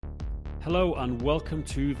Hello and welcome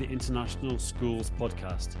to the International Schools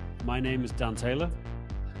Podcast. My name is Dan Taylor.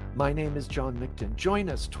 My name is John Micton. Join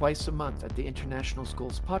us twice a month at the International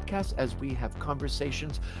Schools Podcast as we have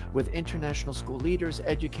conversations with international school leaders,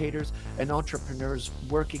 educators, and entrepreneurs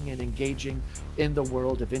working and engaging in the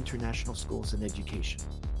world of international schools and education.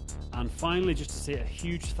 And finally, just to say a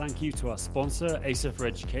huge thank you to our sponsor, ASA for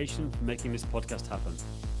Education, for making this podcast happen.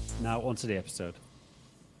 Now on to the episode.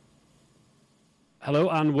 Hello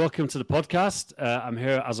and welcome to the podcast. I'm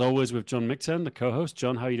here as always with John Micton, the co-host.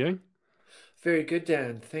 John, how are you doing? Very good,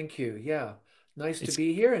 Dan. Thank you. Yeah, nice to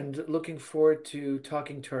be here and looking forward to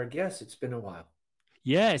talking to our guests. It's been a while.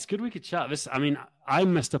 Yeah, it's good we could chat. I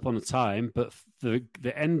messed up on the time, but the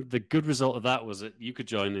good result of that was that you could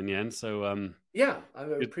join in the end. So yeah, I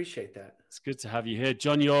would appreciate that. It's good to have you here.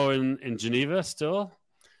 John, you're in Geneva still?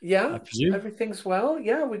 Yeah, everything's well.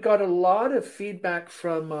 Yeah, we got a lot of feedback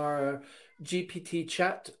from our GPT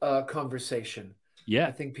chat conversation. Yeah,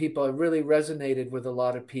 I think people really resonated with a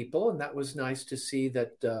lot of people, and that was nice to see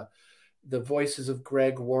that the voices of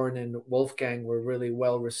Greg, Warren, and Wolfgang were really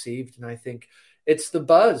well received. And I think it's the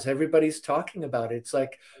buzz. Everybody's talking about it. It's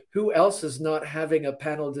like, who else is not having a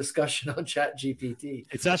panel discussion on ChatGPT?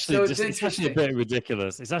 It's actually a bit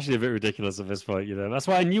ridiculous. It's actually a bit ridiculous at this point. You know, that's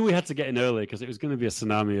why I knew we had to get in early because it was going to be a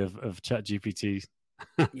tsunami of ChatGPT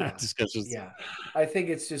discussions. Yeah, I think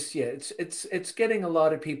it's just it's getting a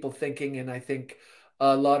lot of people thinking, and I think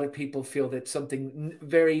a lot of people feel that something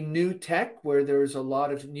very new tech where there's a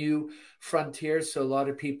lot of new frontiers. So a lot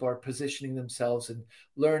of people are positioning themselves and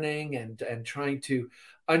learning and trying to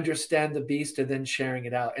understand the beast and then sharing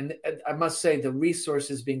it out. And I must say the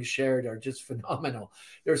resources being shared are just phenomenal.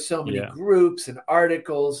 There's so many groups and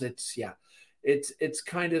articles. It's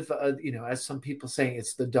kind of, as some people saying,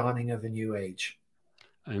 it's the dawning of a new age.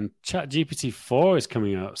 And ChatGPT 4 is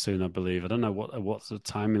coming out soon, I believe. I don't know what's the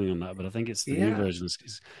timing on that, but I think it's the new version.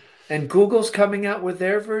 And Google's coming out with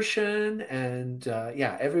their version, and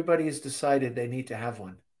everybody has decided they need to have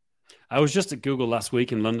one. I was just at Google last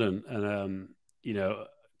week in London, and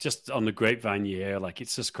just on the grapevine, you hear like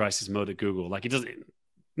it's just crisis mode at Google. Like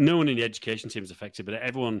no one in the education team is affected, but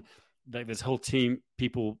everyone, like there's whole teams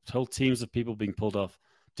of people being pulled off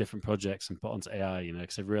different projects and put onto AI,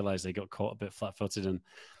 because they've realized they got caught a bit flat-footed, and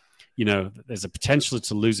there's a potential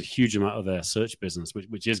to lose a huge amount of their search business,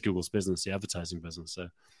 which is Google's business, the advertising business. So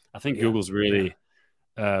I think Google's really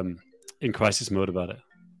in crisis mode about it.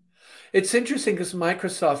 It's interesting because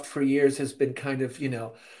Microsoft for years has been kind of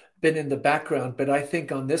been in the background, but I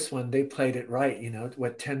think on this one they played it right.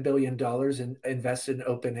 $10 billion invested in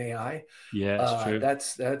OpenAI. Yeah,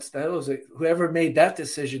 it's true. Whoever made that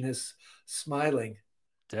decision is smiling.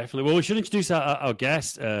 Definitely. Well, we should introduce our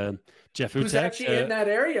guest, Jeff Utech. Who's actually in that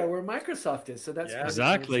area where Microsoft is. So that's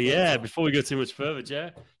exactly. Yeah. Before we go too much further,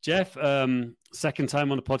 Jeff, second time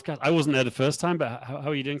on the podcast. I wasn't there the first time, but how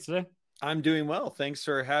are you doing today? I'm doing well. Thanks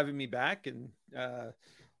for having me back. And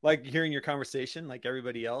like hearing your conversation, like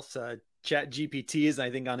everybody else, ChatGPT is,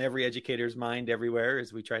 I think, on every educator's mind everywhere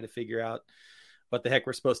as we try to figure out what the heck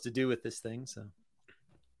we're supposed to do with this thing. So,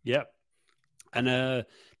 yeah. And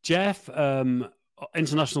Jeff,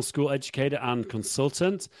 international school educator and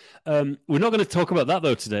consultant. We're not going to talk about that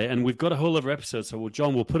though today, and we've got a whole other episode. So,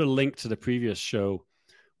 John, we'll put a link to the previous show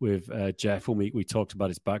with Jeff when we talked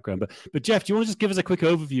about his background. But Jeff, do you want to just give us a quick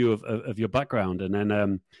overview of your background, and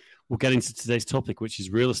then we'll get into today's topic, which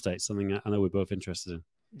is real estate, something I know we're both interested in.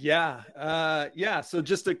 Yeah. So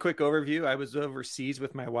just a quick overview. I was overseas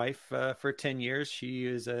with my wife for 10 years. She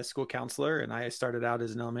is a school counselor, and I started out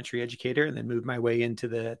as an elementary educator and then moved my way into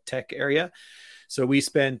the tech area. So we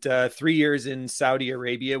spent 3 years in Saudi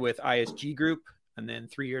Arabia with ISG Group, and then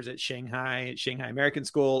 3 years at Shanghai American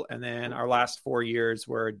School. And then our last 4 years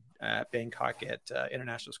were at Bangkok at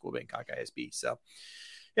International School, Bangkok ISB. So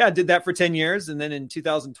yeah, I did that for 10 years. And then in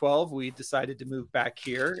 2012, we decided to move back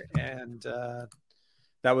here. And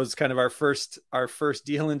that was kind of our first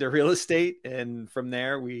deal into real estate. And from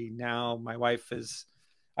there, my wife is,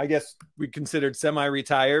 I guess we considered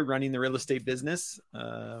semi-retired, running the real estate business,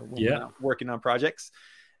 working on projects.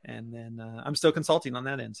 And then I'm still consulting on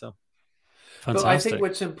that end. So. Fantastic. But I think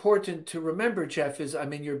what's important to remember, Jeff, is,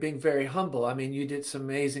 you're being very humble. You did some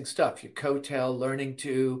amazing stuff. Your Coattail, Learning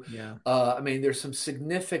To. Yeah. There's some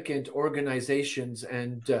significant organizations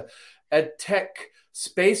and ed tech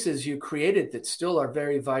spaces you created that still are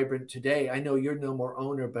very vibrant today. I know you're no more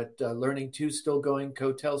owner, but Learning To still going,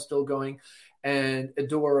 Coattail still going. And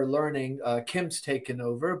Adore Learning, Kim's taken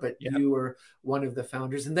over, but you were one of the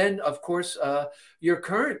founders. And then, of course, your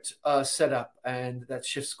current setup, and that's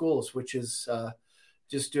Shift Schools, which is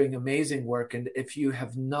just doing amazing work. And if you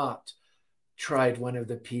have not tried one of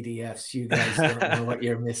the PDFs. You guys don't know what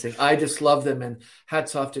you're missing. I just love them, and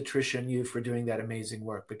hats off to Trisha and you for doing that amazing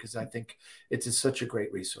work, because I think it's such a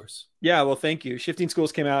great resource. Yeah, well, thank you. Shifting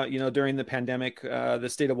Schools came out, during the pandemic. The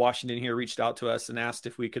state of Washington here reached out to us and asked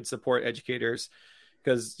if we could support educators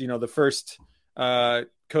because, the first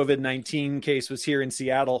COVID-19 case was here in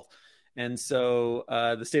Seattle. And so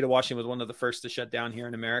the state of Washington was one of the first to shut down here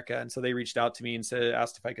in America. And so they reached out to me and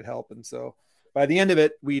asked if I could help. And so by the end of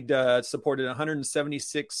it, we'd supported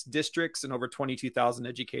 176 districts and over 22,000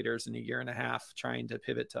 educators in a year and a half, trying to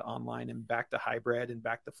pivot to online and back to hybrid and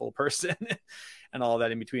back to full person and all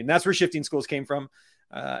that in between. And that's where Shifting Schools came from.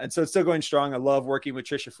 And so it's still going strong. I love working with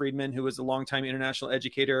Trisha Friedman, who was a longtime international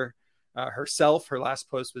educator herself. Her last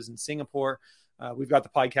post was in Singapore. We've got the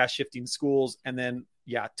podcast Shifting Schools, and then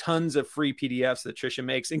tons of free PDFs that Trisha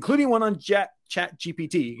makes, including one on Chat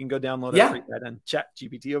GPT. You can go download that on Chat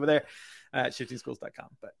GPT over there at shiftingschools.com.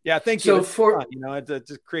 But thank you. So it's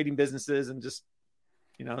just creating businesses and just,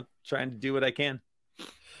 trying to do what I can.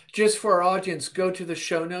 Just for our audience, go to the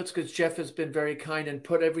show notes, because Jeff has been very kind and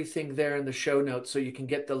put everything there in the show notes so you can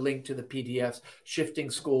get the link to the PDFs, Shifting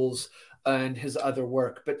Schools, and his other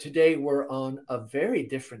work. But today we're on a very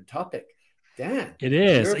different topic. Dan, it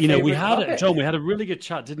is. We had a really good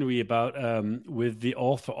chat, didn't we, about with the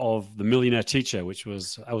author of The Millionaire Teacher, which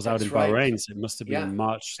I was out in Bahrain, so it must have been in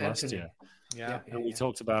March last year. And we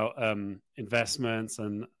talked about investments,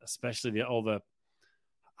 and especially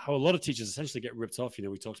how a lot of teachers essentially get ripped off.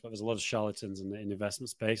 We talked about there's a lot of charlatans in the investment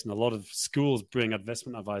space, and a lot of schools bring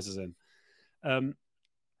investment advisors in.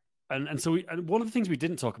 And so one of the things we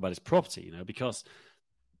didn't talk about is property, because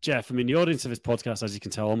Jeff, the audience of this podcast, as you can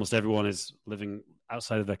tell, almost everyone is living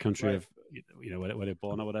outside of their country of, where they're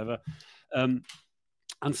born or whatever. And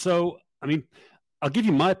so, I'll give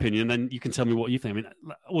you my opinion, then you can tell me what you think.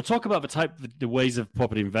 We'll talk about the ways of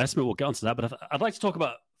property investment. We'll get onto that, but I'd like to talk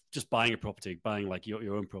about just buying a property, buying like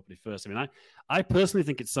your own property first. I personally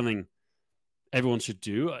think it's something everyone should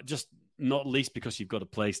do, just not least because you've got a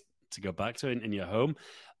place to go back to in your home.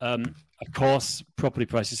 Of course, property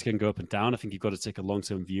prices can go up and down. I think you've got to take a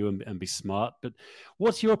long-term view and be smart. But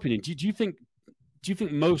what's your opinion? Do you think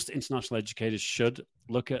most international educators should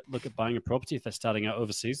look at buying a property if they're starting out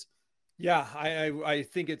overseas? Yeah, I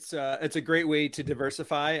think it's a great way to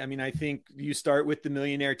diversify. I think you start with The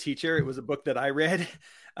Millionaire Teacher. It was a book that I read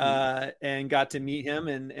and got to meet him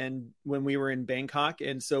and when we were in Bangkok.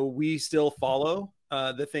 And so we still follow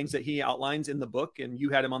the things that he outlines in the book, and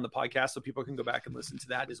you had him on the podcast, so people can go back and listen to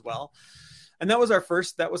that as well. And that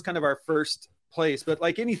was kind of our first place. But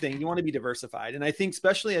like anything, you want to be diversified. And I think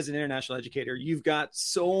especially as an international educator, you've got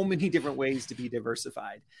so many different ways to be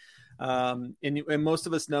diversified. And most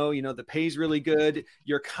of us know, the pay's really good.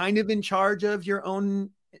 You're kind of in charge of your own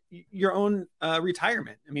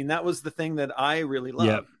retirement. That was the thing that I really loved.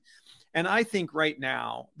 Yep. And I think right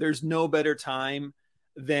now there's no better time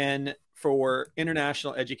than for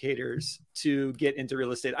international educators to get into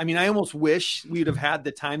real estate. I almost wish we'd have had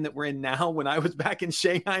the time that we're in now when I was back in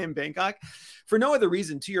Shanghai and Bangkok, for no other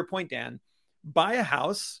reason. To your point, Dan, buy a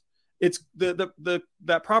house. It's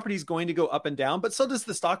that property is going to go up and down, but so does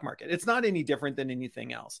the stock market. It's not any different than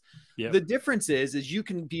anything else. Yep. The difference is you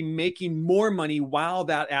can be making more money while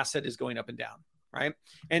that asset is going up and down, right?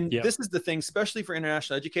 And This is the thing, especially for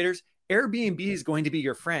international educators, Airbnb is going to be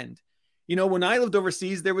your friend. When I lived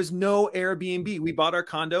overseas, there was no Airbnb. We bought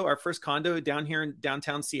our first condo down here in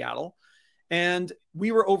downtown Seattle, and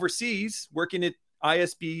we were overseas working at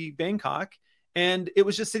ISB Bangkok, and it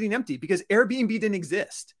was just sitting empty because Airbnb didn't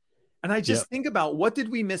exist. And I just think about, what did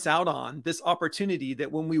we miss out on this opportunity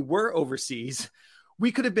that when we were overseas,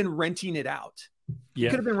 we could have been renting it out. We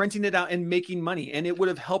could have been renting it out and making money, and it would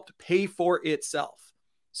have helped pay for itself.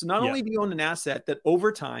 So not only do you own an asset that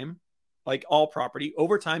over time, like all property,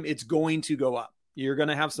 over time, it's going to go up. You're going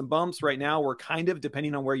to have some bumps. Right now, we're kind of,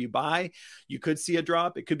 depending on where you buy, you could see a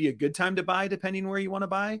drop. It could be a good time to buy, depending where you want to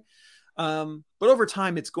buy. But over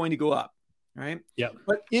time, it's going to go up, right? Yeah.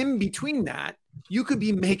 But in between that, you could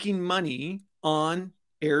be making money on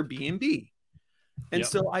Airbnb. And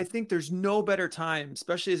so I think there's no better time,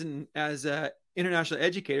 especially as an international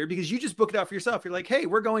educator, because you just book it out for yourself. You're like, hey,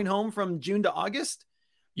 we're going home from June to August.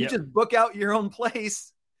 You just book out your own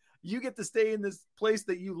place. You get to stay in this place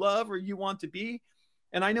that you love or you want to be.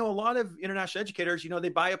 And I know a lot of international educators, they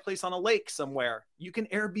buy a place on a lake somewhere. You can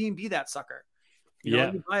Airbnb that sucker.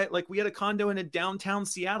 You buy it, like we had a condo in a downtown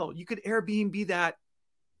Seattle. You could Airbnb that,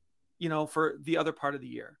 for the other part of the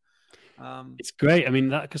year. It's great. I mean,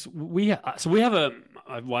 that because we have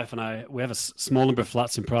my wife and I, we have a small number of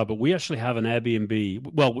flats in Prague, but we actually have an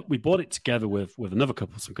Airbnb. Well, we bought it together with another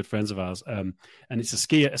couple, some good friends of ours, and it's a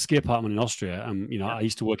ski apartment in Austria. And I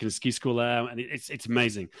used to work in a ski school there, and it's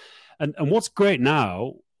amazing. And what's great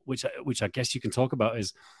now, which I guess you can talk about,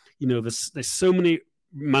 is there's so many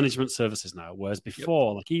management services now, whereas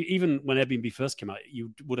before, like even when Airbnb first came out,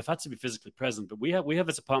 you would have had to be physically present. But we have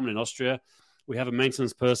this apartment in Austria. We have a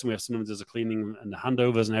maintenance person. We have someone who does the cleaning and the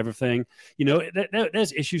handovers and everything.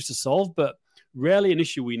 There's issues to solve, but rarely an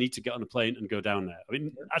issue we need to get on a plane and go down there. I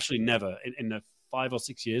mean, actually never. In the 5 or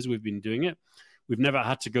 6 years we've been doing it, we've never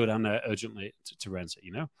had to go down there urgently to rent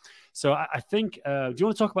it, So I think, do you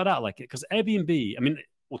want to talk about that? Like, because Airbnb, I mean,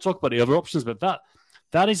 we'll talk about the other options, but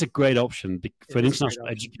that is a great option for an international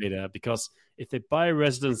educator, because if they buy a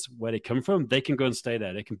residence where they come from, they can go and stay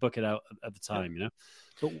there. They can book it out at the time,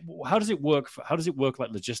 But how does it work? How does it work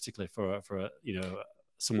like logistically for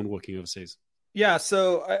someone working overseas? Yeah.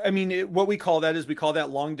 So, I mean, what we call that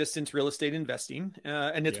long distance real estate investing.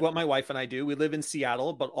 And it's what my wife and I do. We live in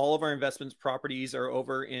Seattle, but all of our investments properties are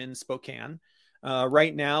over in Spokane.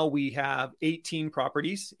 Right now we have 18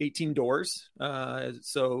 properties, 18 doors.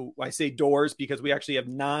 So I say doors because we actually have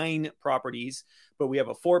 9 properties, but we have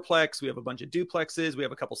a fourplex, we have a bunch of duplexes, we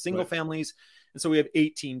have a couple single families. And so we have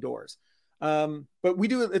 18 doors. But we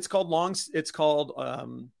do, it's called long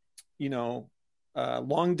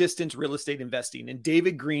distance real estate investing. And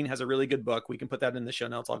David Green has a really good book. We can put that in the show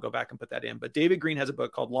notes. I'll go back and put that in. But David Green has a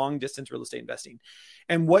book called Long Distance Real Estate Investing.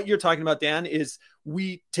 And what you're talking about, Dan, is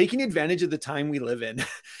we taking advantage of the time we live in.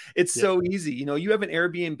 It's so easy. You have an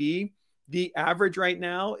Airbnb. The average right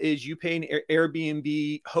now is you pay an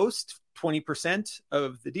Airbnb host 20%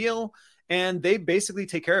 of the deal, and they basically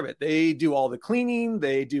take care of it. They do all the cleaning.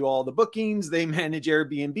 They do all the bookings. They manage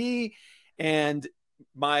Airbnb, and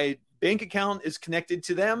my bank account is connected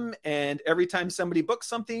to them. And every time somebody books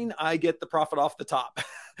something, I get the profit off the top.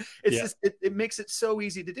 It makes it so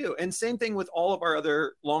easy to do. And same thing with all of our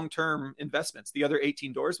other long-term investments. The other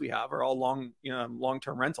 18 doors we have are all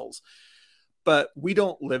long-term rentals, but we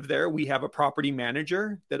don't live there. We have a property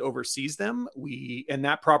manager that oversees them. And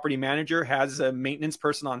that property manager has a maintenance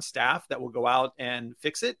person on staff that will go out and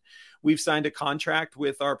fix it. We've signed a contract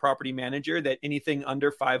with our property manager that anything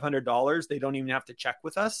under $500, they don't even have to check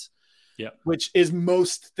with us. Yeah, which is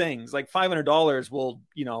most things. Like $500 will,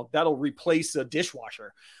 that'll replace a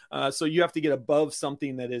dishwasher. So you have to get above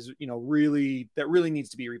something that is, really needs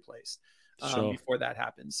to be replaced before that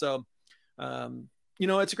happens. So,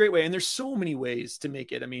 it's a great way. And there's so many ways to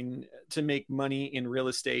make it. I mean, to make money in real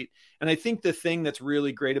estate. And I think the thing that's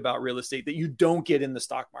really great about real estate that you don't get in the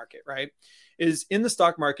stock market, right, is in the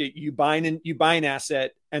stock market, you buy an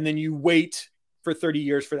asset and then you wait for 30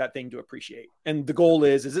 years for that thing to appreciate. And the goal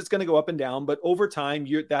is it's going to go up and down, but over time,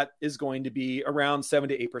 that is going to be around 7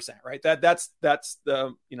 to 8%, right? That's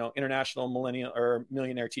the, international millennial or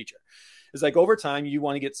millionaire teacher. It's like over time, you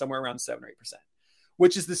want to get somewhere around 7 or 8%,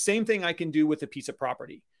 which is the same thing I can do with a piece of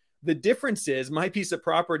property. The difference is my piece of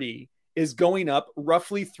property is going up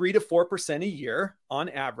roughly 3 to 4% a year on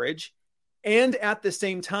average. And at the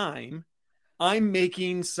same time, I'm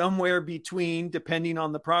making somewhere between, depending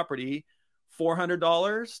on the property,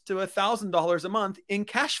 $400 to $1,000 a month in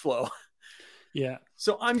cash flow. Yeah.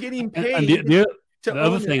 So I'm getting paid and the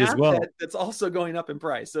other thing as well that's also going up in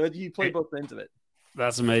price. So you play both ends of it.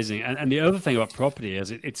 That's amazing. And the other thing about property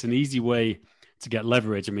is it's an easy way to get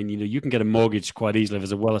leverage. I mean, you can get a mortgage quite easily.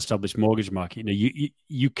 There's a well-established mortgage market.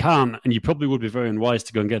 You can, and you probably would be very unwise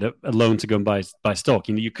to go and get a loan to go and buy stock.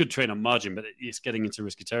 You could trade on margin, but it's getting into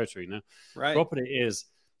risky territory. Right. Property is,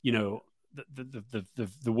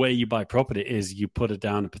 the way you buy property is you put it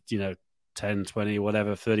down, 10, 20,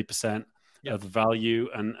 whatever, 30% of the value,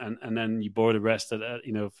 and then you borrow the rest from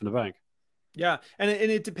the bank. Yeah. And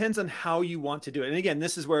it depends on how you want to do it. And again,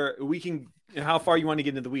 this is where we can, how far you want to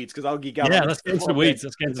get into the weeds, because I'll geek out. Yeah, let's get into the weeds.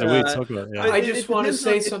 Talk about it. I just want to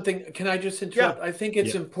say something. Can I just interrupt? Yeah. I think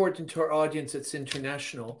it's important to our audience, it's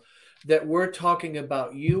international, that we're talking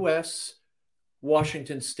about U.S.,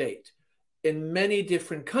 Washington State. In many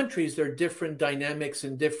different countries, there are different dynamics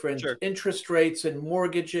and different interest rates and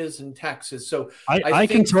mortgages and taxes. So I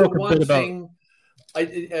think can talk a bit about.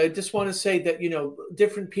 I just want to say that,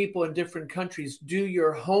 different people in different countries, do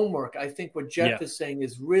your homework. I think what Jeff is saying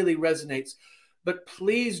really resonates. But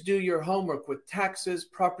please do your homework with taxes,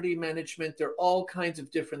 property management. There are all kinds of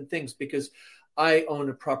different things, because I own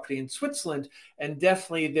a property in Switzerland, and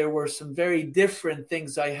definitely there were some very different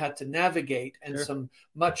things I had to navigate and some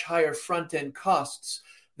much higher front end costs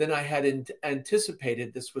than I had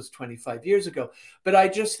anticipated. This was 25 years ago. But I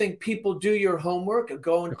just think people, do your homework,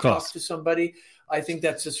 go and talk to somebody. I think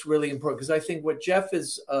that's just really important, because I think what Jeff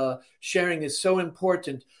is sharing is so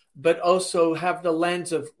important, but also have the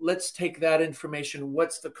lens of, let's take that information.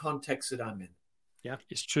 What's the context that I'm in? Yeah,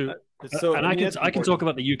 it's true. And I can talk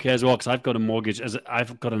about the UK as well, because I've got a mortgage.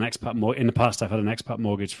 I've got an expat mortgage. In the past, I've had an expat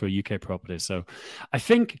mortgage for a UK property. So I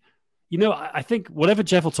think, I think whatever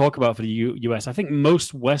Jeff will talk about for the US, I think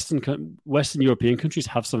most Western European countries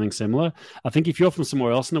have something similar. I think if you're from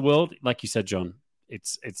somewhere else in the world, like you said, John,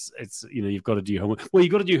 it's you've got to do your homework. Well,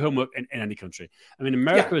 you've got to do your homework in any country. I mean,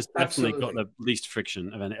 America has definitely got the least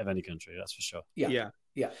friction of any country. That's for sure. Yeah.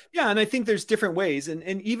 And I think there's different ways.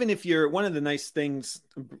 And even if you're, one of the nice things,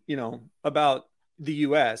 about the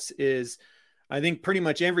US is, I think pretty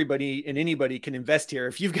much everybody and anybody can invest here.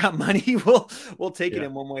 If you've got money, we'll take it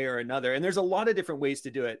in one way or another. And there's a lot of different ways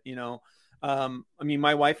to do it. I mean,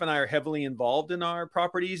 my wife and I are heavily involved in our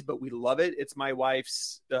properties, but we love it. It's my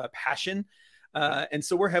wife's passion. And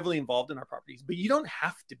so we're heavily involved in our properties, but you don't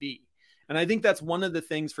have to be. And I think that's one of the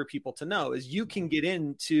things for people to know is you can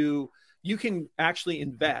actually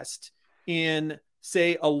invest in,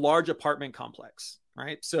 say, a large apartment complex,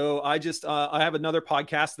 right? So I have another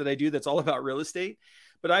podcast that I do that's all about real estate,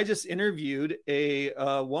 but I just interviewed a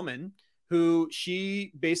woman who,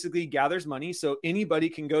 she basically gathers money. So anybody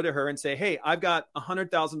can go to her and say, hey, I've got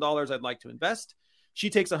 $100,000 I'd like to invest. She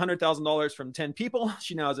takes $100,000 from 10 people.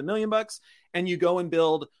 She now has $1 million, and you go and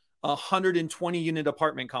build a 120 unit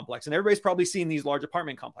apartment complex. And everybody's probably seen these large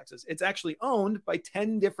apartment complexes. It's actually owned by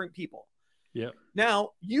 10 different people. Yeah.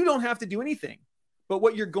 Now you don't have to do anything, but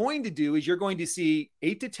what you're going to do is you're going to see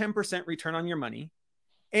 8 to 10% return on your money.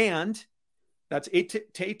 And that's 8 to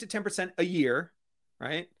 10% a year,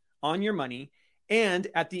 right? On your money. And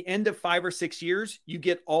at the end of 5 or 6 years, you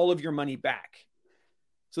get all of your money back.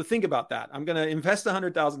 So think about that. I'm going to invest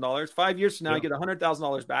 $100,000. 5 years from now, I get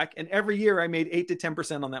 $100,000 back. And every year I made 8 to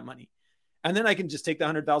 10% on that money. And then I can just take the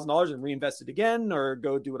 $100,000 and reinvest it again, or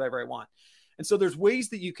go do whatever I want. And so there's ways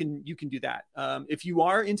that you can do that. If you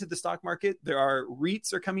are into the stock market, there are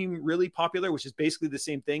REITs are coming really popular, which is basically the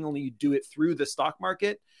same thing, only you do it through the stock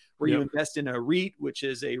market, where you invest in a REIT, which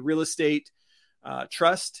is a real estate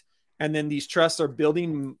trust. And then these trusts are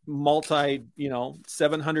building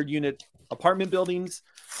 700 unit apartment buildings,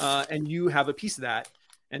 and you have a piece of that.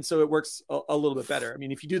 And so it works a little bit better. I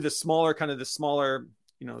mean, if you do the smaller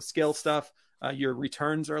scale stuff, your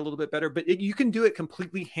returns are a little bit better, but you can do it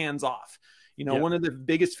completely hands off. One of the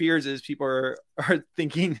biggest fears is people are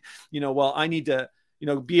thinking, well, I need to,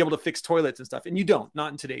 be able to fix toilets and stuff. And you don't,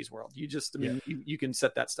 not in today's world. You just, you can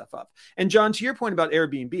set that stuff up. And John, to your point about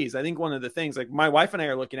Airbnbs, I think one of the things like my wife and I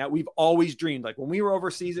are looking at, we've always dreamed, like when we were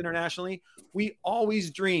overseas internationally, we always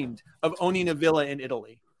dreamed of owning a villa in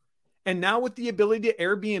Italy. And now with the ability to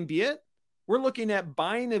Airbnb it, we're looking at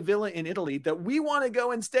buying a villa in Italy that we want to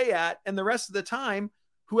go and stay at. And the rest of the time,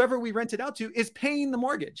 whoever we rent it out to is paying the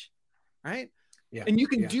mortgage. Right. Yeah. And you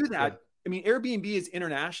can do that. Yeah. I mean, Airbnb is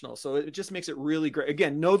international, so it just makes it really great.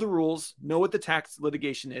 Again, know the rules, know what the tax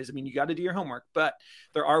litigation is. I mean, you got to do your homework, but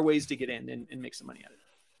there are ways to get in and make some money at it.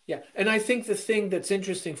 Yeah. And I think the thing that's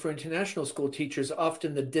interesting for international school teachers,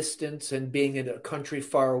 often the distance and being in a country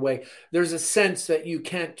far away, there's a sense that you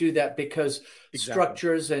can't do that because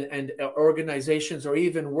structures and organizations or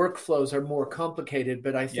even workflows are more complicated.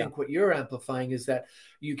 But I think what you're amplifying is that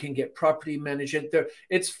you can get property management there.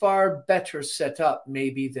 It's far better set up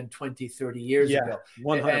maybe than 20, 30 years ago.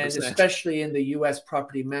 100%. And especially in the US,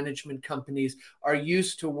 property management companies are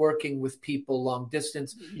used to working with people long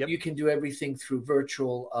distance. Yep. You can do everything through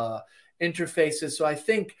virtual interfaces. So I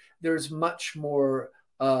think there's much more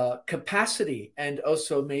capacity, and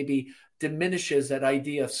also maybe diminishes that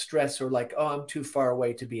idea of stress or like, oh, I'm too far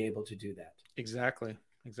away to be able to do that. Exactly.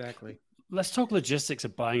 Let's talk logistics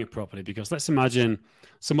of buying a property, because let's imagine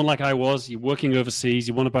someone like I was, you're working overseas,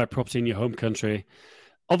 you want to buy a property in your home country.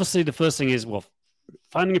 Obviously, the first thing is,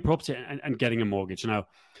 finding a property and getting a mortgage. Now,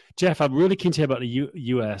 Jeff, I'm really keen to hear about the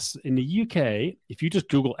US. In the UK, if you just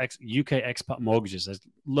Google UK expat mortgages, there's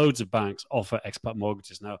loads of banks offer expat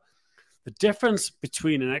mortgages. Now, the difference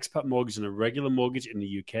between an expat mortgage and a regular mortgage in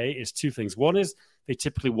the UK is two things. One is they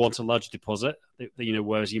typically want a large deposit,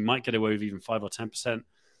 whereas you might get away with even 5 or 10%.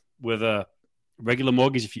 With a regular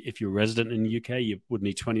mortgage, if you're a resident in the UK, you would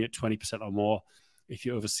need 20% or more if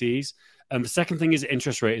you're overseas. And the second thing is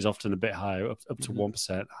interest rate is often a bit higher, up to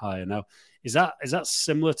 1% higher. Now, is that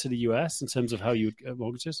similar to the US in terms of how you would get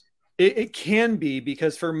mortgages? It can be,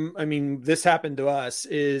 because this happened to us,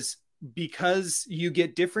 is because you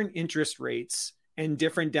get different interest rates and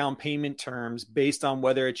different down payment terms based on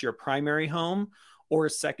whether it's your primary home or a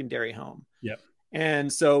secondary home. Yeah.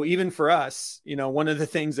 And so even for us, one of the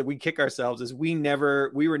things that we kick ourselves is we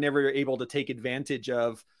were never able to take advantage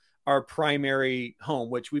of our primary home,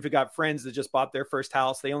 which we've got friends that just bought their first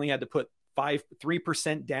house. They only had to put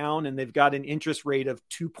 3% down, and they've got an interest rate of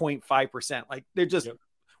 2.5%. Like they're just,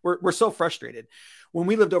 we're so frustrated. When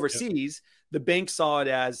we lived overseas, the bank saw it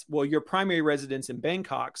as, well, your primary residence in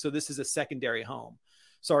Bangkok, so this is a secondary home.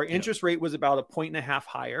 So our interest rate was about 1.5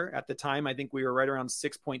 higher at the time. I think we were right around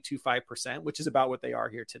 6.25%, which is about what they are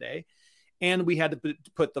here today. And we had to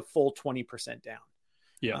put the full 20% down.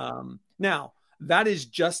 Yeah. Now that is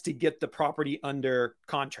just to get the property under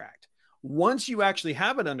contract. Once you actually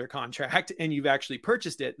have it under contract and you've actually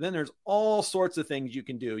purchased it, then there's all sorts of things you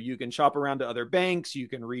can do. You can shop around to other banks. You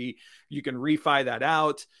can refi that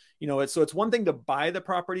out. It's one thing to buy the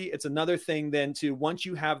property. It's another thing then to, once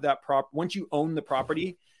you have that once you own the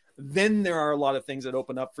property, then there are a lot of things that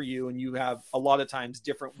open up for you. And you have a lot of times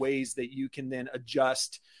different ways that you can then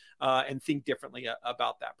adjust and think differently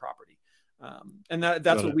about that property. And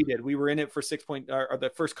that's what we did. We were in it for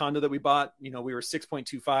the first condo that we bought, we were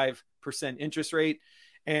 6.25% interest rate.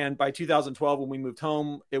 And by 2012, when we moved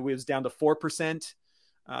home, it was down to 4%.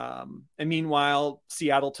 And meanwhile,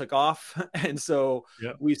 Seattle took off. And so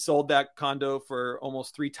we sold that condo for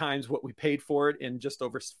almost 3 times what we paid for it in just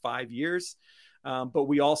over 5 years. But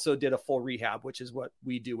we also did a full rehab, which is what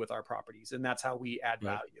we do with our properties. And that's how we add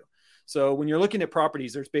value. So when you're looking at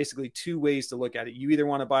properties, there's basically 2 ways to look at it. You either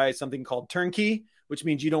want to buy something called turnkey, which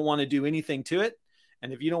means you don't want to do anything to it.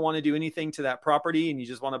 And if you don't want to do anything to that property and you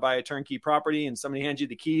just want to buy a turnkey property and somebody hands you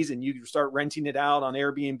the keys and you start renting it out on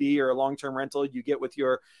Airbnb or a long-term rental, you get with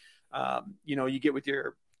your,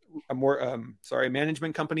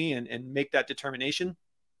 management company and make that determination.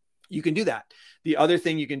 You can do that. The other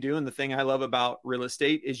thing you can do, and the thing I love about real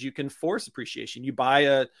estate, is you can force appreciation. You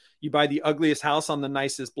buy the ugliest house on the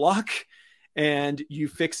nicest block and you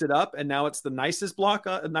fix it up. And now it's the nicest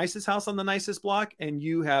house on the nicest block. And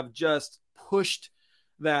you have just pushed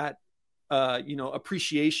that,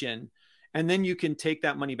 appreciation. And then you can take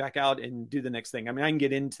that money back out and do the next thing. I mean, I can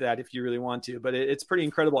get into that if you really want to, but it's pretty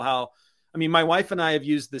incredible how, my wife and I have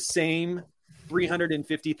used the same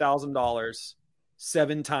 $350,000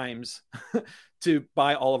 7 times to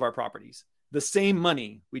buy all of our properties. The same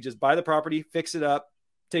money. We just buy the property, fix it up,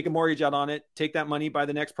 take a mortgage out on it, take that money, buy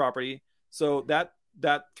the next property. So that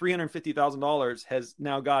 $350,000 has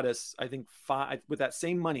now got us, I think, 5 with that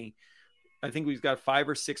same money. I think we've got 5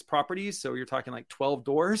 or 6 properties. So you're talking like 12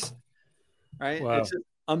 doors, right? Wow. It's just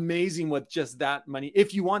amazing with just that money.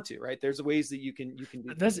 If you want to, right? There's ways that you can do.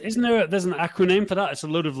 There's an acronym for that? It's a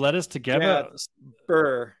load of letters together.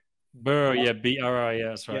 Yeah, BRRR, yeah, BRR, yeah,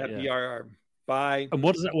 that's right. Yeah, BRR. Buy. And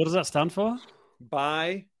what does that stand for?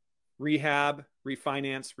 Buy, rehab,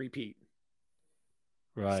 refinance, repeat.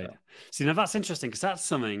 Right. So. See, now that's interesting because that's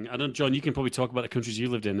something, I don't, John, you can probably talk about the countries you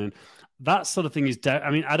lived in, and that sort of thing is,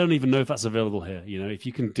 I don't even know if that's available here. If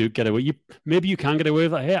you can get away, maybe you can get away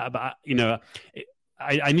with that here, but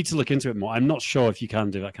I need to look into it more. I'm not sure if you can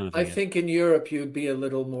do that kind of thing. I think in Europe it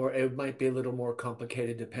might be a little more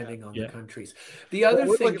complicated depending on the countries. The other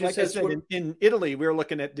thing, like I said, in Italy, we were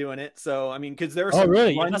looking at doing it. So, because there are some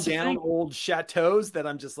run-down old chateaus that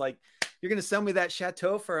I'm just like, you're going to sell me that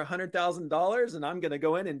chateau for $100,000 and I'm going to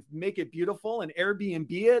go in and make it beautiful and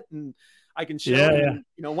Airbnb it. And I can show them,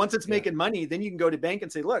 once it's making money, then you can go to bank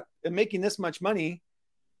and say, look, I'm making this much money.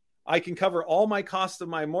 I can cover all my costs of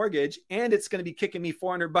my mortgage and it's going to be kicking me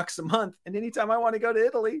 $400 a month. And anytime I want to go to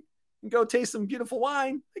Italy and go taste some beautiful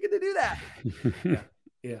wine, I get to do that.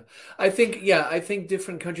 Yeah. I think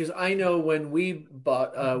different countries, I know when we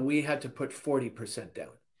bought, we had to put 40% down.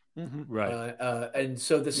 Mm-hmm. Right. And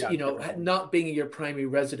so this, not being your primary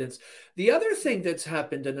residence. The other thing that's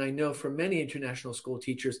happened, and I know for many international school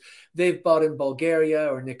teachers, they've bought in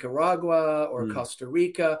Bulgaria or Nicaragua or Costa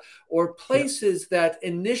Rica or places that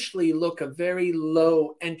initially look a very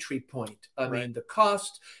low entry point. I mean, the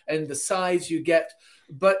cost and the size you get,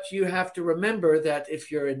 but you have to remember that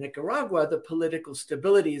if you're in Nicaragua, the political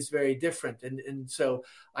stability is very different. And so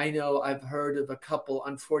I know I've heard of a couple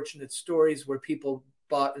unfortunate stories where people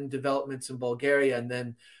bought in developments in Bulgaria and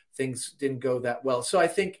then things didn't go that well. So I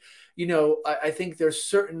think, I think there's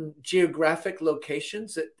certain geographic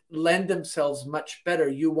locations that lend themselves much better.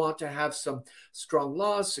 You want to have some strong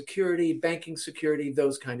laws, security, banking security,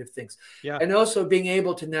 those kind of things. Yeah. And also being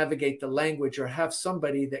able to navigate the language or have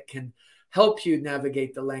somebody that can help you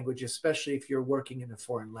navigate the language, especially if you're working in a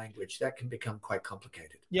foreign language. That can become quite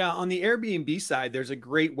complicated. Yeah. On the Airbnb side, there's a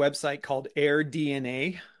great website called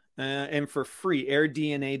AirDNA. And for free,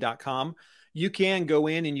 airdna.com. you can go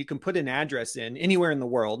in and you can put an address in anywhere in the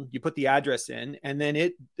world. You put the address in, and then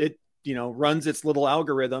it runs its little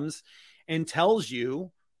algorithms and tells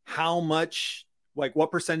you how much, like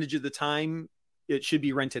what percentage of the time it should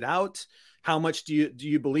be rented out. How much do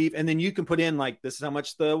you believe? And then you can put in like, this is how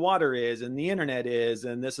much the water is and the internet is,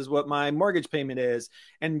 and this is what my mortgage payment is.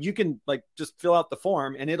 And you can like just fill out the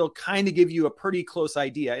form and it'll kind of give you a pretty close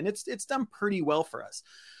idea. And it's done pretty well for us.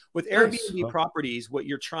 With Airbnb properties, what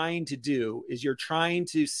you're trying to do is you're trying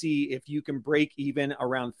to see if you can break even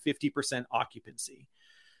around 50% occupancy.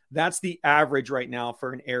 That's the average right now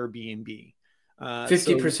for an Airbnb.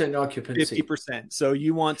 50% occupancy. 50%. So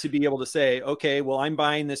you want to be able to say, okay, well, I'm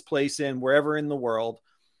buying this place in wherever in the world.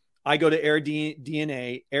 I go to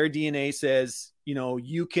AirDNA. AirDNA says,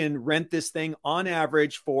 you can rent this thing on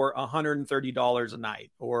average for $130 a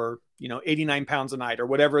night, or, 89 pounds a night, or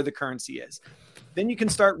whatever the currency is. Then you can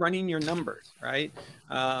start running your numbers, right?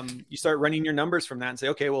 You start running your numbers from that and say,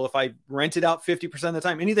 okay, well, if I rent it out 50% of the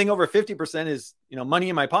time, anything over 50% is, money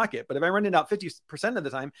in my pocket. But if I rent it out 50% of the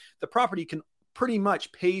time, the property can pretty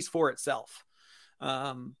much pays for itself.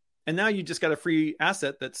 And now you just got a free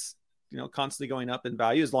asset that's, constantly going up in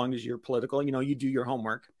value as long as you're political, you do your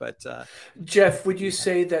homework. But Jeff, would you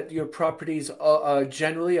say that your properties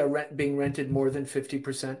generally are being rented more than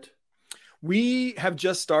 50%? We have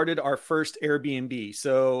just started our first Airbnb.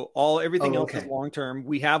 So everything else is long-term.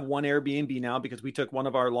 We have one Airbnb now because we took one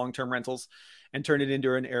of our long-term rentals and turned it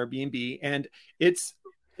into an Airbnb. And it's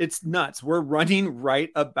nuts. We're running right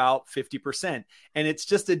about 50%. And it's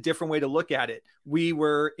just a different way to look at it. We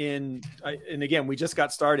were and again, we just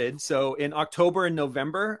got started. So in October and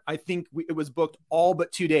November, I think it was booked all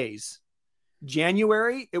but 2 days.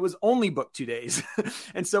 January, it was only booked 2 days.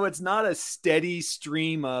 And so it's not a steady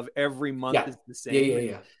stream of every month is the same.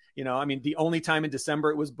 Yeah. The only time in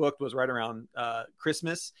December it was booked was right around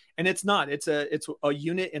Christmas. And it's not, it's a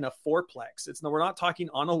unit in a fourplex. We're not talking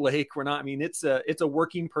on a lake. It's a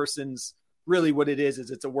working person's, really what it is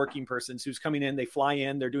it's a working person who's coming in, they fly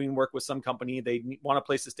in, they're doing work with some company. They want a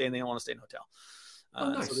place to stay and they don't want to stay in a hotel.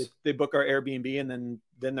 Nice. So they book our Airbnb and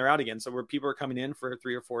then they're out again. So where people are coming in for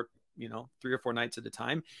 3 or 4 nights at a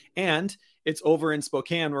time. And it's over in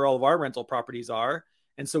Spokane where all of our rental properties are.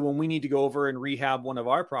 And so when we need to go over and rehab one of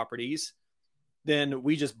our properties, then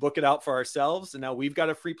we just book it out for ourselves. And now we've got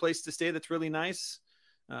a free place to stay that's really nice.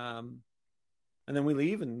 And then we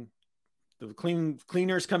leave and the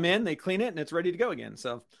cleaners come in, they clean it, and it's ready to go again.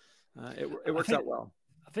 So it works out well.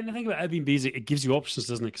 I think the thing about Airbnb is it gives you options,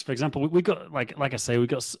 doesn't it? Because, for example, we got, like I say, we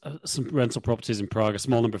got some rental properties in Prague, a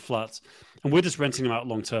small number of flats, and we're just renting them out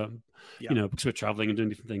long term, because we're traveling and doing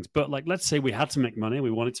different things. But let's say we had to make money, we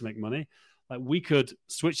wanted to make money. We could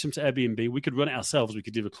switch them to Airbnb. We could run it ourselves. We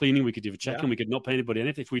could do the cleaning. We could do the check-in. We could not pay anybody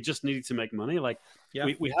anything. If we just needed to make money,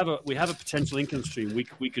 we have a potential income stream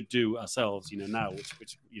we could do ourselves. Now,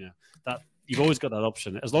 which that you've always got that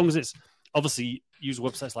option, as long as it's obviously use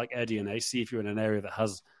websites like AirDNA. See if you're in an area that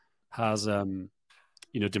has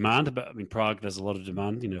demand. But Prague, there's a lot of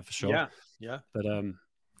demand, for sure. Yeah. But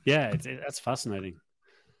that's fascinating.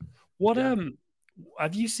 What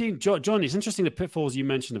have you seen, John? It's interesting the pitfalls you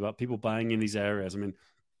mentioned about people buying in these areas.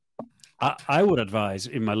 I would advise,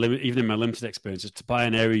 even in my limited experiences, to buy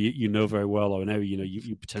an area you know very well, or an area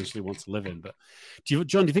you potentially want to live in. But John,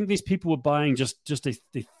 do you think these people were buying just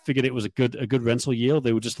they figured it was a good rental yield?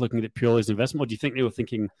 They were just looking at it purely as an investment, or do you think they were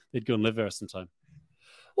thinking they'd go and live there sometime?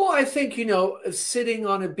 Well, I think, sitting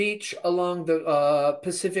on a beach along the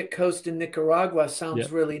Pacific coast in Nicaragua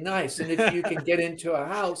sounds really nice. And if you can get into a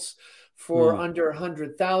house for under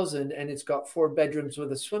 100,000 and it's got 4 bedrooms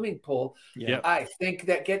with a swimming pool, I think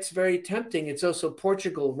that gets very tempting. It's also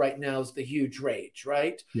Portugal right now is the huge rage,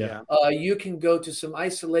 right? Yeah. You can go to some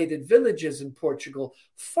isolated villages in Portugal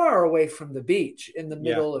far away from the beach in the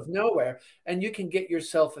middle of nowhere, and you can get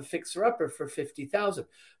yourself a fixer-upper for 50,000.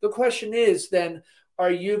 The question is then, are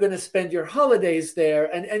you going to spend your holidays there?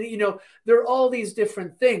 And there are all these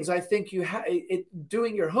different things. I think you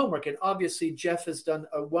doing your homework, and obviously Jeff has done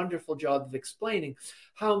a wonderful job of explaining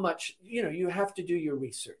how much, you have to do your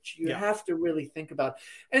research. You have to really think about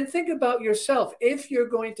yourself. If you're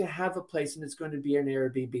going to have a place and it's going to be an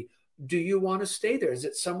Airbnb, do you want to stay there? Is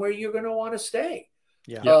it somewhere you're going to want to stay?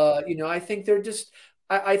 Yeah. I think they're just,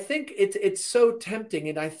 I think it's so tempting.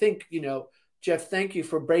 And I think, Jeff, thank you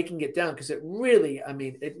for breaking it down, because it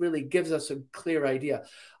really gives us a clear idea.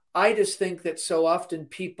 I just think that so often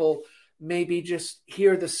people maybe just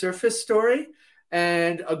hear the surface story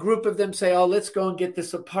and a group of them say, oh, let's go and get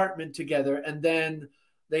this apartment together. And then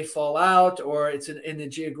they fall out, or it's in a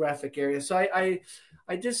geographic area. So I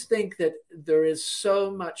I just think that there is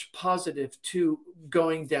so much positive to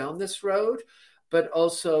going down this road, but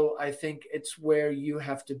also I think it's where you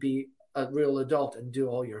have to be a real adult and do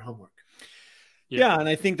all your homework. Yeah. And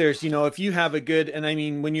I think there's, if you have a good, and I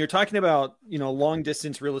mean, when you're talking about, long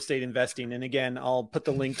distance real estate investing, and again, I'll put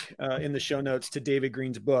the link in the show notes to David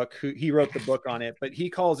Green's book, he wrote the book on it, but he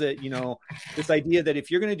calls it, this idea that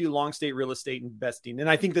if you're going to do long state real estate investing, and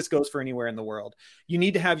I think this goes for anywhere in the world, you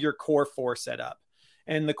need to have your core four set up.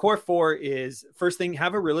 And the core four is, first thing,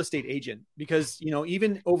 have a real estate agent, because,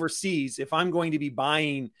 even overseas, if I'm going to be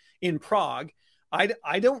buying in Prague,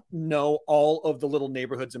 I don't know all of the little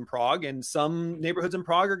neighborhoods in Prague, and some neighborhoods in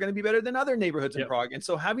Prague are going to be better than other neighborhoods in Prague. And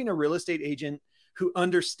so having a real estate agent who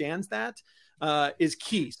understands that is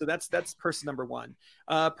key. So that's person number one.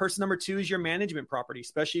 Person number two is your management property,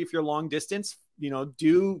 especially if you're long distance.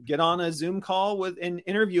 Do get on a Zoom call with and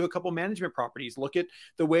interview a couple management properties. Look at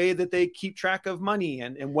the way that they keep track of money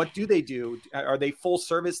and what do they do? Are they full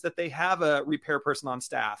service, that they have a repair person on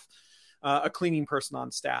staff, a cleaning person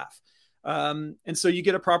on staff? And so you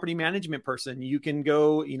get a property management person. You can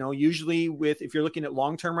go, usually if you're looking at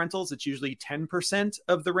long-term rentals, it's usually 10%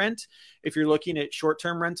 of the rent. If you're looking at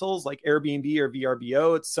short-term rentals like Airbnb or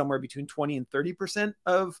VRBO, it's somewhere between 20 and 30%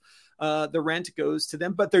 of the rent goes to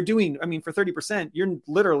them. But they're doing, for 30%, you're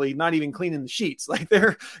literally not even cleaning the sheets. Like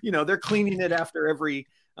they're cleaning it after every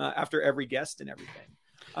guest and everything.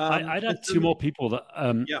 I'd add two more people that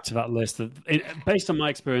to that list. Based on my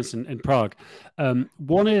experience in Prague,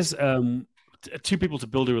 one is two people to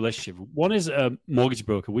build a relationship. One is a mortgage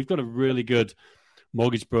broker. We've got a really good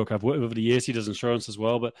mortgage broker I've worked with over the years. He does insurance as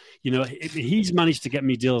well, but he's managed to get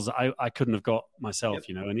me deals that I couldn't have got myself.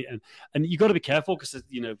 And you got to be careful because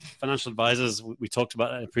financial advisors, we talked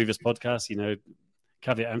about that in a previous podcast.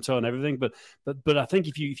 Caveat emptor and everything, but I think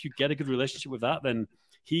if you get a good relationship with that, then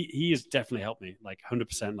he has definitely helped me, like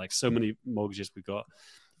 100%, like so many mortgages we've got.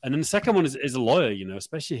 And then the second one is a lawyer,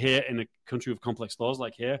 especially here in a country with complex laws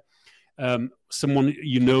like here. Someone,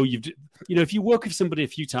 if you work with somebody a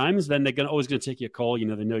few times, then they're always going to take your call. They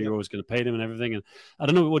know you're always going to pay them and everything. And I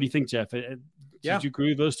don't know, what do you think, Jeff? Did you agree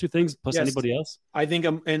with those two things? Plus anybody else? I think,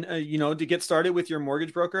 to get started with your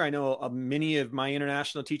mortgage broker, I know many of my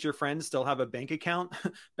international teacher friends still have a bank account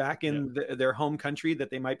back in their home country that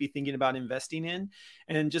they might be thinking about investing in,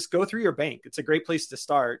 and just go through your bank. It's a great place to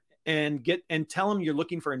start, and tell them you're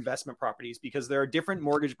looking for investment properties, because there are different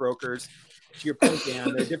mortgage brokers. To your point,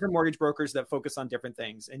 Dan, there are different mortgage brokers that focus on different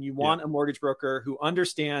things, and you want a mortgage broker who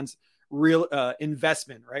understands real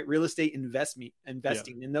investment, right? Real estate investing, and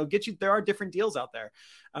they'll get you. There are different deals out there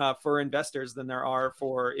for investors than there are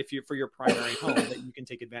for your primary home that you can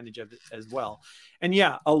take advantage of as well. And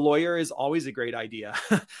a lawyer is always a great idea,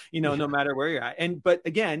 no matter where you're at. But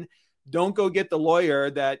again, don't go get the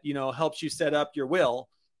lawyer that helps you set up your will.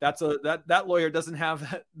 That lawyer doesn't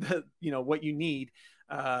have what you need.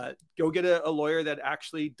 Go get a lawyer that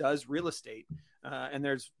actually does real estate. And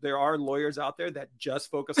there are lawyers out there that just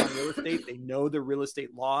focus on real estate. They know the real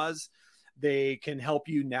estate laws. They can help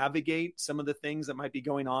you navigate some of the things that might be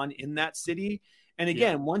going on in that city. And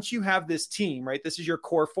again, once you have this team, right, this is your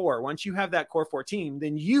core four. Once you have that core four team,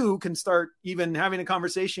 then you can start even having a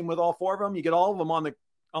conversation with all four of them. You get all of them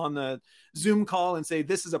on the Zoom call and say,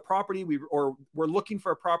 this is a property we're looking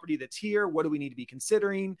for a property that's here. What do we need to be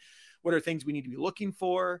considering? What are things we need to be looking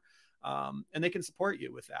for? And they can support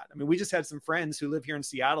you with that. We just had some friends who live here in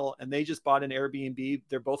Seattle, and they just bought an Airbnb.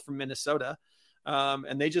 They're both from Minnesota.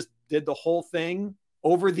 And they just did the whole thing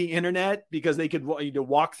over the internet because they could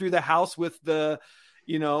walk through the house with the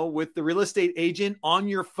real estate agent on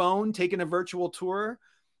your phone, taking a virtual tour,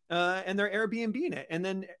 and they're Airbnb-ing it. And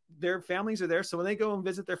then their families are there. So when they go and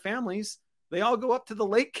visit their families, they all go up to the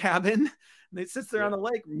lake cabin and it sits there on the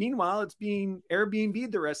lake. Meanwhile, it's being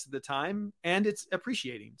Airbnb the rest of the time, and it's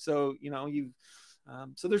appreciating. So,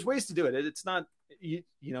 so there's ways to do it. It's not,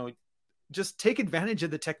 just take advantage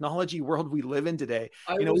of the technology world we live in today.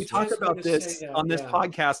 We talk about this on this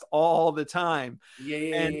podcast all the time.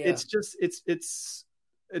 It's just, it's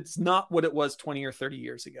not what it was 20 or 30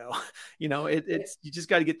 years ago. It's you just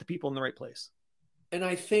got to get the people in the right place. And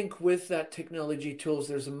I think with that technology tools,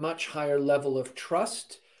 there's a much higher level of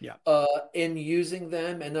trust in using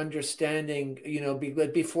them and understanding,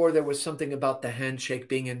 before there was something about the handshake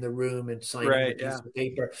being in the room and signing a piece of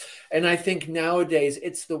paper. And I think nowadays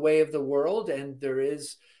it's the way of the world, and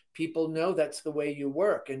people know that's the way you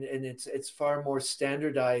work, and it's far more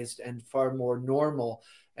standardized and far more normal.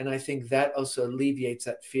 And I think that also alleviates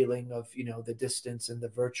that feeling of, the distance and the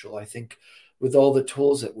virtual. I think with all the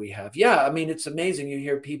tools that we have. It's amazing. You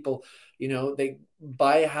hear people, they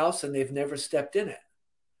buy a house and they've never stepped in it.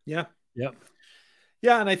 Yeah. Yeah.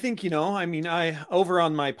 Yeah. And I think, I over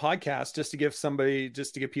on my podcast, just to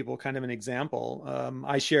give people kind of an example,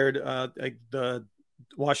 I shared the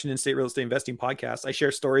Washington State Real Estate Investing podcast. I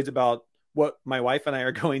share stories about what my wife and I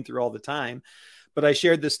are going through all the time. But I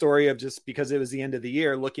shared the story of, just because it was the end of the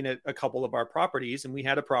year, looking at a couple of our properties, and we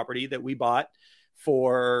had a property that we bought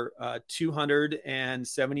for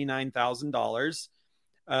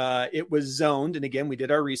 $279,000. It was zoned. And again, we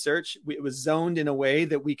did our research. It was zoned in a way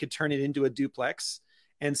that we could turn it into a duplex.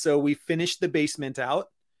 And so we finished the basement out.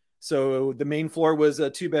 So the main floor was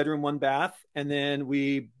a 2-bedroom, 1-bath. And then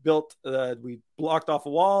we blocked off a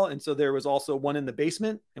wall. And so there was also one in the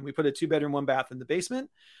basement, and we put a 2-bedroom, 1-bath in the basement.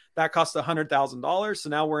 That cost $100,000. So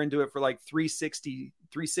now we're into it for like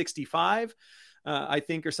 $365, I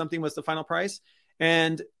think, or something was the final price.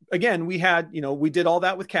 And again, we did all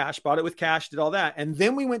that with cash, bought it with cash, did all that. And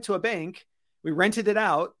then we went to a bank, we rented it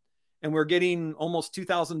out, and we're getting almost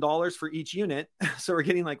 $2,000 for each unit. So we're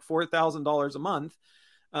getting like $4,000 a month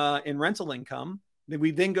in rental income. Then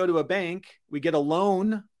we then go to a bank, we get a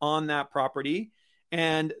loan on that property,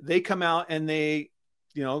 and they come out and they,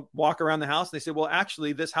 walk around the house, and they say, well,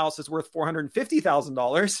 actually this house is worth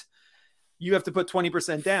 $450,000. You have to put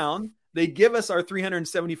 20% down. They give us our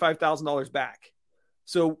 $375,000 back.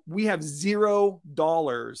 So we have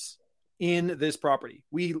 $0 in this property.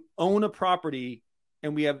 We own a property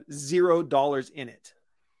and we have $0 in it.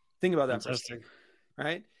 Think about that. Fantastic.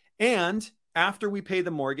 Right. And after we pay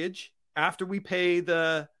the mortgage, after we pay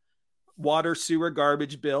the water, sewer,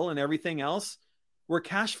 garbage bill and everything else, we're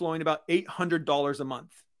cash flowing about $800 a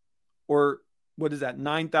month, or what is that?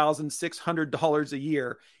 $9,600 a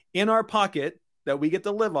year in our pocket that we get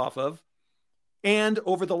to live off of. And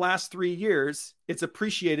over the last 3 years, it's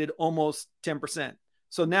appreciated almost 10%.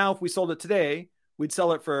 So now if we sold it today, we'd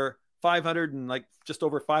sell it for just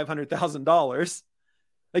over $500,000.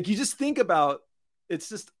 Like, you just think about, it's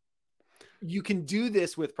just, you can do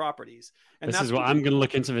this with properties. And this is what I'm going to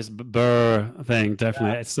look into, this Burr thing.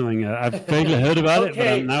 Definitely. It's something I've vaguely heard about it,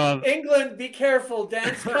 but now England, be careful.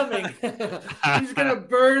 Dan's coming. He's going to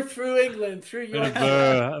burr through England, through York.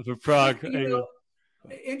 Burr for Prague, England.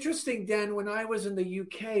 Interesting, Dan, when I was in the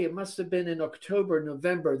UK, it must have been in October,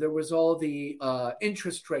 November, there was all the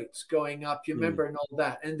interest rates going up, you remember, and all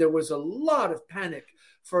that. And there was a lot of panic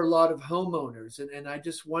for a lot of homeowners. And I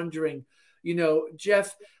just wondering,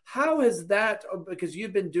 Jeff, how has that, because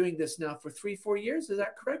you've been doing this now for 3-4 years, is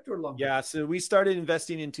that correct, or longer? Yeah. So we started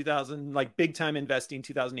investing in 2000, like big time investing,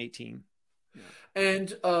 2018. Yeah.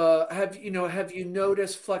 And have you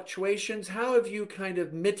noticed fluctuations? How have you kind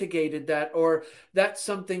of mitigated that, or that's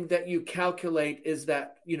something that you calculate, is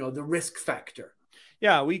that, the risk factor?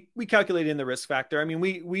 Yeah, we calculate in the risk factor. I mean,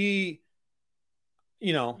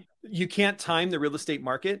 you can't time the real estate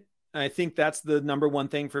market. I think that's the number one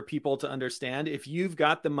thing for people to understand. If you've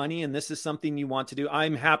got the money and this is something you want to do,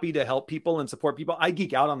 I'm happy to help people and support people. I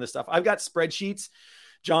geek out on this stuff. I've got spreadsheets.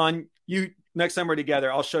 John, next time we're together,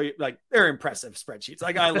 I'll show you, like, they're impressive spreadsheets.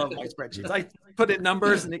 Like, I love my spreadsheets. I put in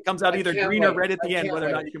numbers and it comes out either green or red at the end, whether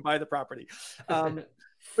or not you can buy the property. But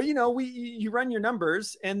you run your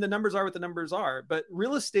numbers, and the numbers are what the numbers are. But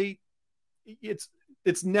real estate, it's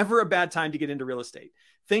never a bad time to get into real estate.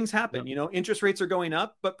 Things happen, interest rates are going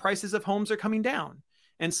up, but prices of homes are coming down.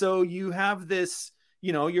 And so you have this,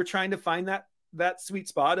 you're trying to find that sweet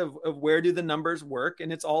spot of where do the numbers work.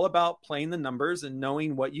 And it's all about playing the numbers and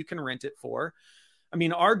knowing what you can rent it for. I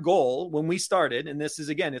mean, our goal when we started, and this is,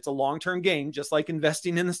 again, it's a long-term game, just like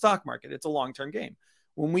investing in the stock market. It's a long-term game.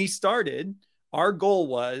 When we started, our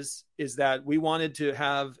goal is that we wanted to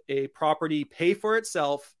have a property pay for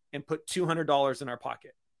itself and put $200 in our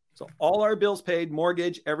pocket. So all our bills paid,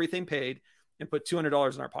 mortgage, everything paid, and put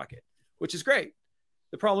 $200 in our pocket, which is great.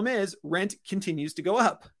 The problem is rent continues to go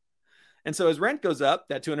up. And so as rent goes up,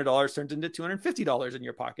 that $200 turns into $250 in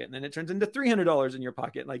your pocket. And then it turns into $300 in your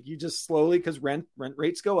pocket. Like, you just slowly, because rent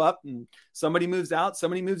rates go up, and somebody moves out,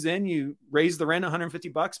 somebody moves in, you raise the rent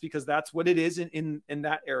 $150 because that's what it is in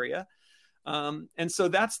that area. And so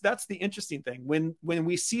that's the interesting thing. When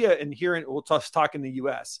we see it and hear it, we'll talk in the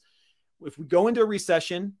US. If we go into a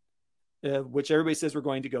recession, which everybody says we're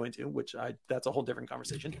going to go into, that's a whole different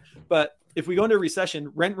conversation. But if we go into a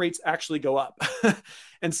recession, rent rates actually go up.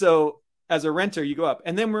 And so as a renter, you go up.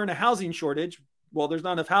 And then we're in a housing shortage. Well, there's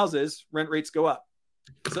not enough houses, rent rates go up.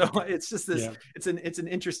 So it's just this, it's an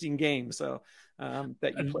interesting game. So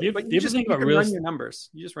that you play. But you can run your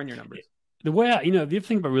numbers. You just run your numbers. The way the other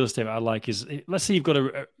thing about real estate I like is, let's say you've got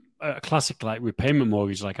a classic like repayment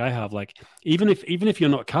mortgage like I have. Like, even if you're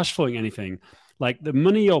not cash flowing anything, like the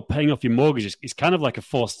money you're paying off your mortgage is kind of like a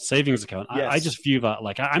forced savings account. Yes. I just view that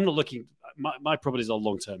like, I'm not looking. my properties are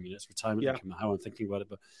long-term, it's retirement Yeah. income, how I'm thinking about it.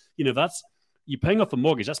 But, that's, you're paying off a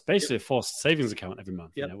mortgage. That's basically a forced savings account every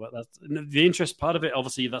month. Yep. That's the interest part of it.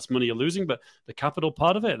 Obviously, that's money you're losing, but the capital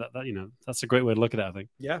part of it, that's a great way to look at it, I think.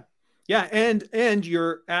 Yeah. Yeah. And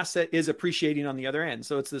your asset is appreciating on the other end.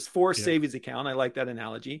 So it's this forced savings account. I like that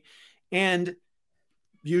analogy. And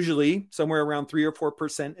usually somewhere around 3 or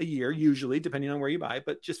 4% a year, usually depending on where you buy,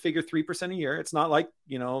 but just figure 3% a year. It's not like,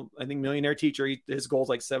 I think Millionaire Teacher, his goal is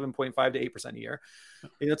like 7.5 to 8% a year.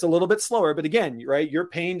 It's a little bit slower, but again, right, you're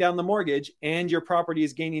paying down the mortgage and your property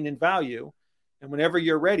is gaining in value. And whenever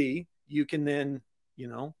you're ready, you can then,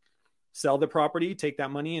 sell the property, take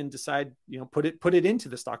that money and decide, put it into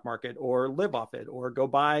the stock market or live off it or go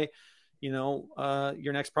buy,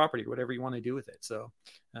 your next property, whatever you want to do with it. So,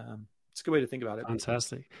 it's a good way to think about it.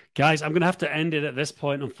 Fantastic. Guys, I'm going to have to end it at this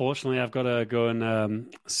point. Unfortunately, I've got to go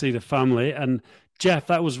and see the family. And Jeff,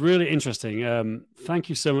 that was really interesting. Thank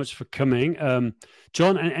you so much for coming.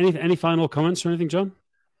 John, any final comments or anything, John?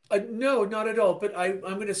 No, not at all. But I'm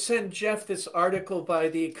going to send Jeff this article by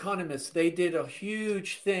The Economist. They did a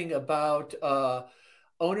huge thing about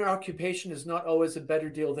owner occupation is not always a better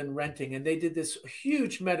deal than renting. And they did this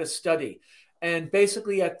huge meta study. And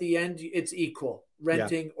basically at the end, it's equal,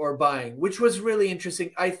 renting or buying, which was really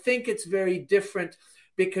interesting. I think it's very different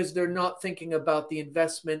because they're not thinking about the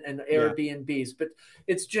investment and Airbnbs, but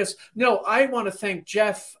it's just, I want to thank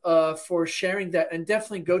Jeff for sharing that, and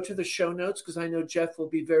definitely go to the show notes because I know Jeff will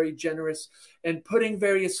be very generous and putting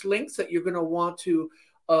various links that you're going to want to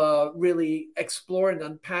really explore and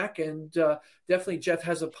unpack. And definitely Jeff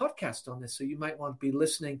has a podcast on this, so you might want to be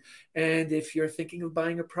listening. And if you're thinking of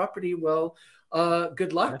buying a property, well,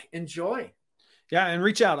 good luck. Enjoy. Yeah. And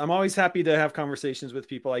reach out. I'm always happy to have conversations with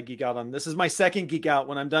people I geek out on. This is my second geek out.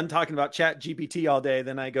 When I'm done talking about Chat GPT all day,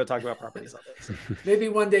 then I go talk about properties all day. So. Maybe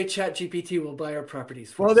one day Chat GPT will buy our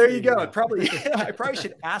properties. Well, there you go. I probably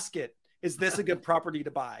should ask it, is this a good property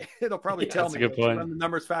to buy? It'll probably tell me. That's a good point. Run the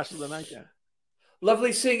numbers faster than I can.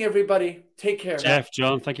 Lovely seeing everybody. Take care. Jeff,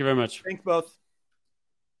 John, thank you very much. Thanks both.